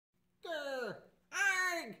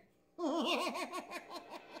Hey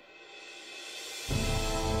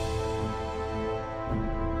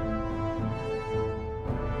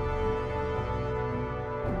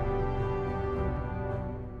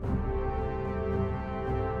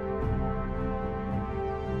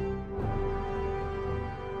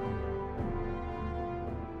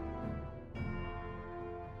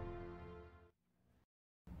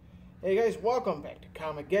guys, welcome back to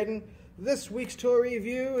Comic-geddon. This week's toy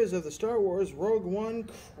review is of the Star Wars Rogue One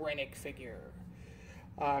Krennic figure.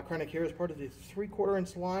 Krennic here is part of the 3/4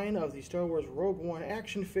 inch line of the Star Wars Rogue One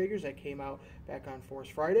action figures that came out back on Force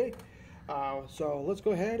Friday. So let's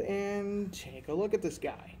go ahead and take a look at this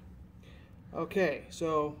guy. Okay,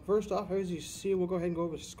 so first off, as you see, we'll go ahead and go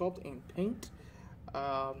over sculpt and paint.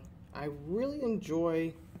 I really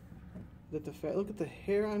enjoy that look at the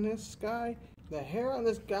hair on this guy. The hair on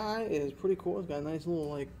this guy is pretty cool. It's got a nice little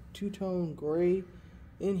like two-tone gray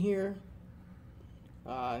in here.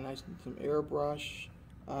 Nice some airbrush.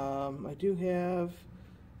 I do have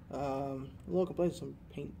a little complaint, some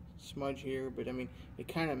paint smudge here, but I mean it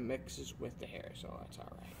kind of mixes with the hair, so that's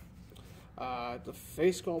all right. The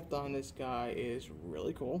face sculpt on this guy is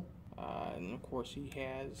really cool, and of course he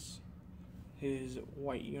has his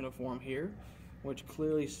white uniform here, which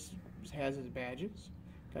clearly has his badges.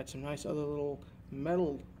 Got some nice other little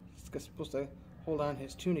metal, it's supposed to hold on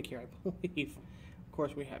his tunic here, I believe. Of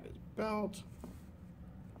course, we have his belt.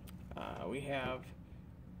 We have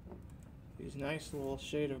these nice little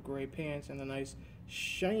shade of gray pants and the nice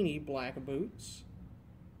shiny black boots.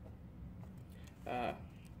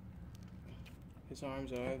 His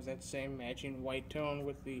arms have that same matching white tone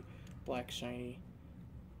with the black shiny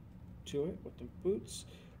to it with the boots.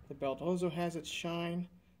 The belt also has its shine.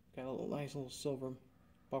 Got a nice little silver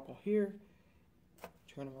buckle here.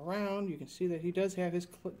 Turn him around, you can see that he does have his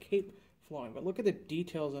cape flowing, but look at the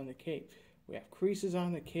details on the cape. We have creases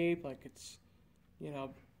on the cape, like it's, you know,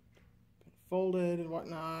 been folded and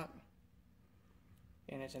whatnot.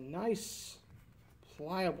 And it's a nice,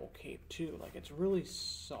 pliable cape too. Like it's really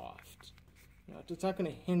soft. You know, it's not going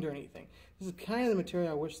to hinder anything. This is kind of the material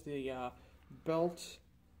I wish the belt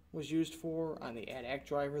was used for on the AT-ACT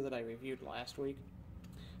driver that I reviewed last week.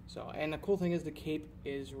 So, and the cool thing is the cape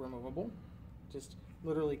is removable. Just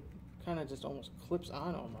literally kind of just almost clips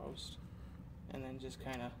on almost, and then just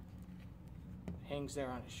kind of hangs there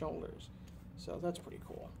on his shoulders. So that's pretty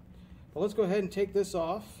cool. But let's go ahead and take this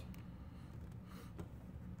off,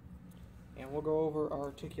 and we'll go over our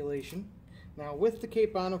articulation. Now with the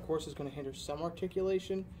cape on, of course, it's going to hinder some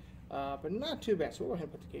articulation, but not too bad. So we'll go ahead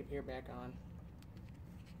and put the cape here back on.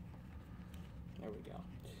 There we go.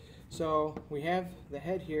 So we have the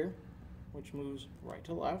head here, which moves right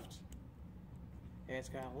to left. And it's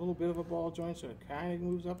got a little bit of a ball joint, so it kind of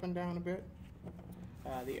moves up and down a bit.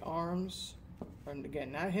 The arms are,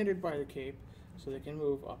 again, not hindered by the cape, so they can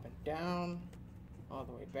move up and down, all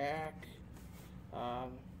the way back.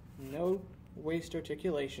 No waist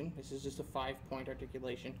articulation. This is just a 5-point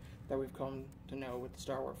articulation that we've come to know with the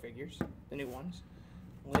Star Wars figures, the new ones.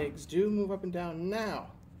 Legs do move up and down.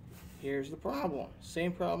 Now, here's the problem.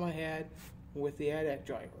 Same problem I had with the AT-ACT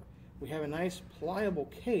driver. We have a nice pliable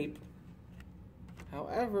cape,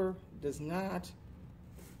 however, does not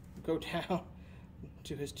go down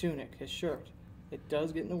to his tunic, his shirt. It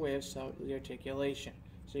does get in the way of some of the articulation.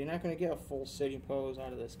 So you're not going to get a full sitting pose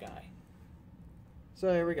out of this guy. So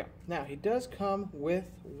there we go. Now, he does come with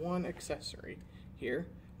one accessory here.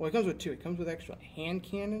 Well, he comes with two. He comes with extra hand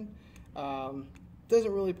cannon.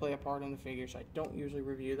 Doesn't really play a part in the figure, so I don't usually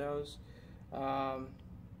review those.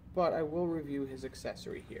 But I will review his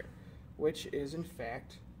accessory here, which is in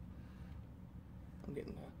fact, I'm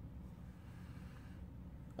getting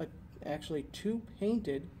actually two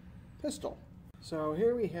painted pistol. So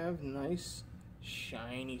here we have nice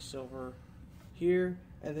shiny silver here,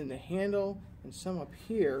 and then the handle and some up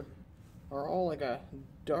here are all like a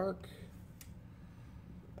dark,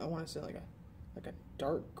 I want to say like a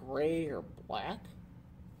dark gray or black.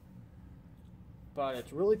 But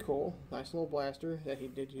it's really cool. Nice little blaster that he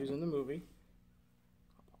did use in the movie.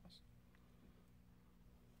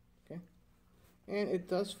 Okay. And it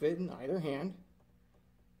does fit in either hand.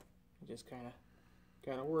 You just kind of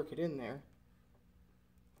got to work it in there.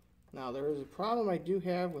 Now, there is a problem I do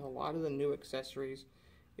have with a lot of the new accessories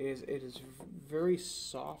is it is very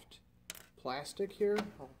soft plastic here.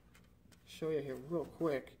 I'll show you here real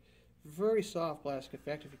quick. Very soft plastic. In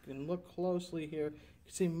fact, if you can look closely here, you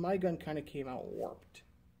can see my gun kind of came out warped.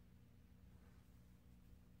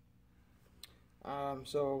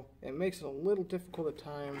 So it makes it a little difficult at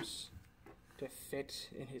times to fit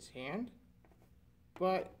in his hand,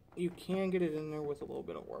 but you can get it in there with a little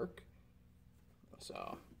bit of work.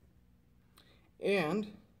 So And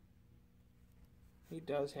he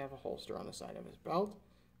does have a holster on the side of his belt.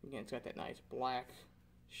 Again, it's got that nice black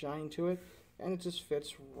shine to it, and it just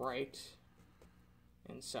fits right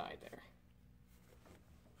inside there.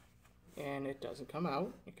 And it doesn't come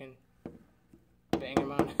out. You can bang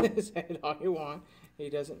him on his head all you want. He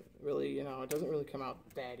doesn't really, it doesn't really come out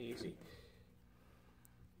that easy.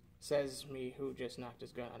 Says me who just knocked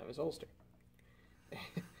his gun out of his holster.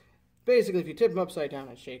 Basically, if you tip him upside down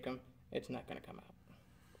and shake him, it's not going to come out.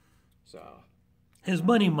 So his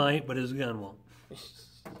money might, but his gun won't.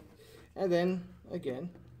 And then, again,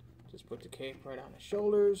 just put the cape right on his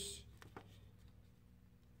shoulders.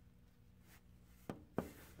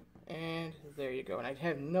 And there you go. And I'd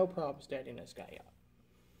have no problem standing this guy up.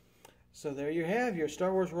 So there you have your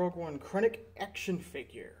Star Wars Rogue One Krennic action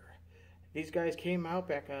figure. These guys came out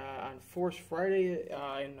back on Force Friday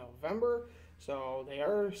in November. So they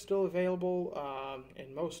are still available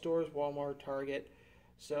in most stores, Walmart, Target.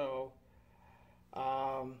 So,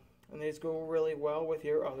 and these go really well with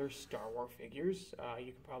your other Star Wars figures.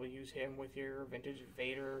 You can probably use him with your vintage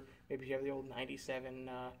Vader. Maybe if you have the old 97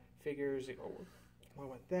 figures, they go well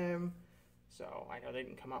with them. So I know they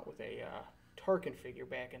didn't come out with a Tarkin figure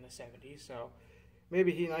back in the 70s. So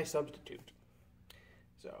maybe he's a nice substitute.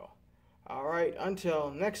 So, alright,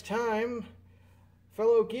 until next time,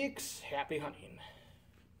 fellow geeks, happy hunting.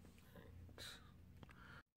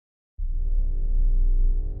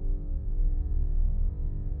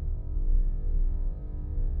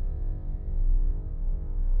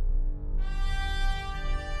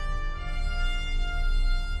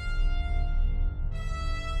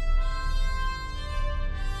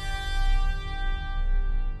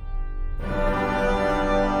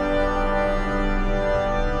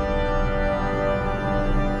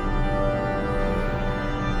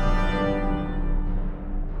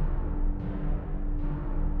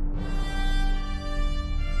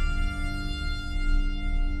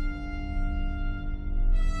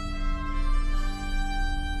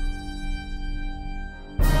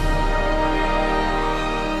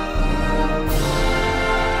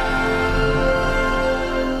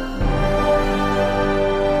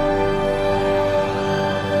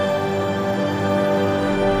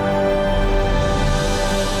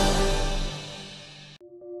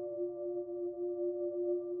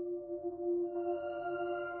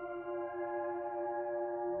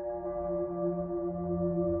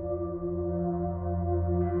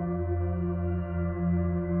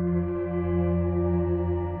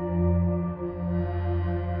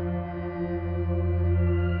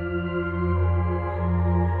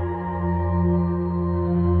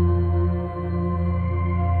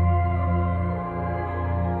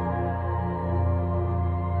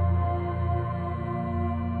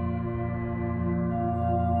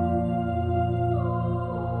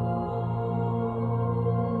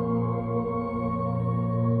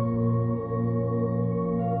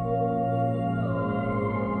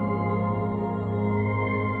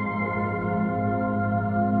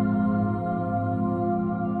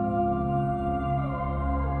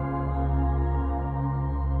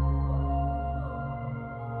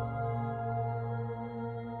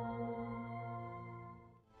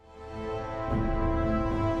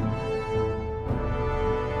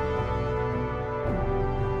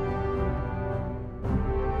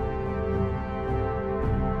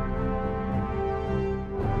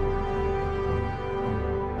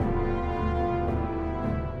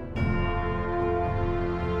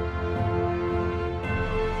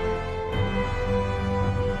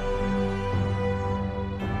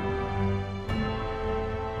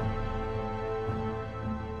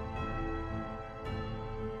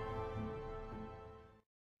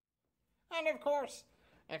 And of course,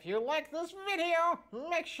 if you like this video,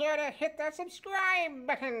 make sure to hit that subscribe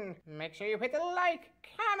button. Make sure you hit the like,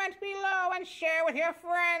 comment below, and share with your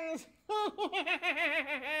friends.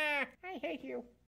 I hate you.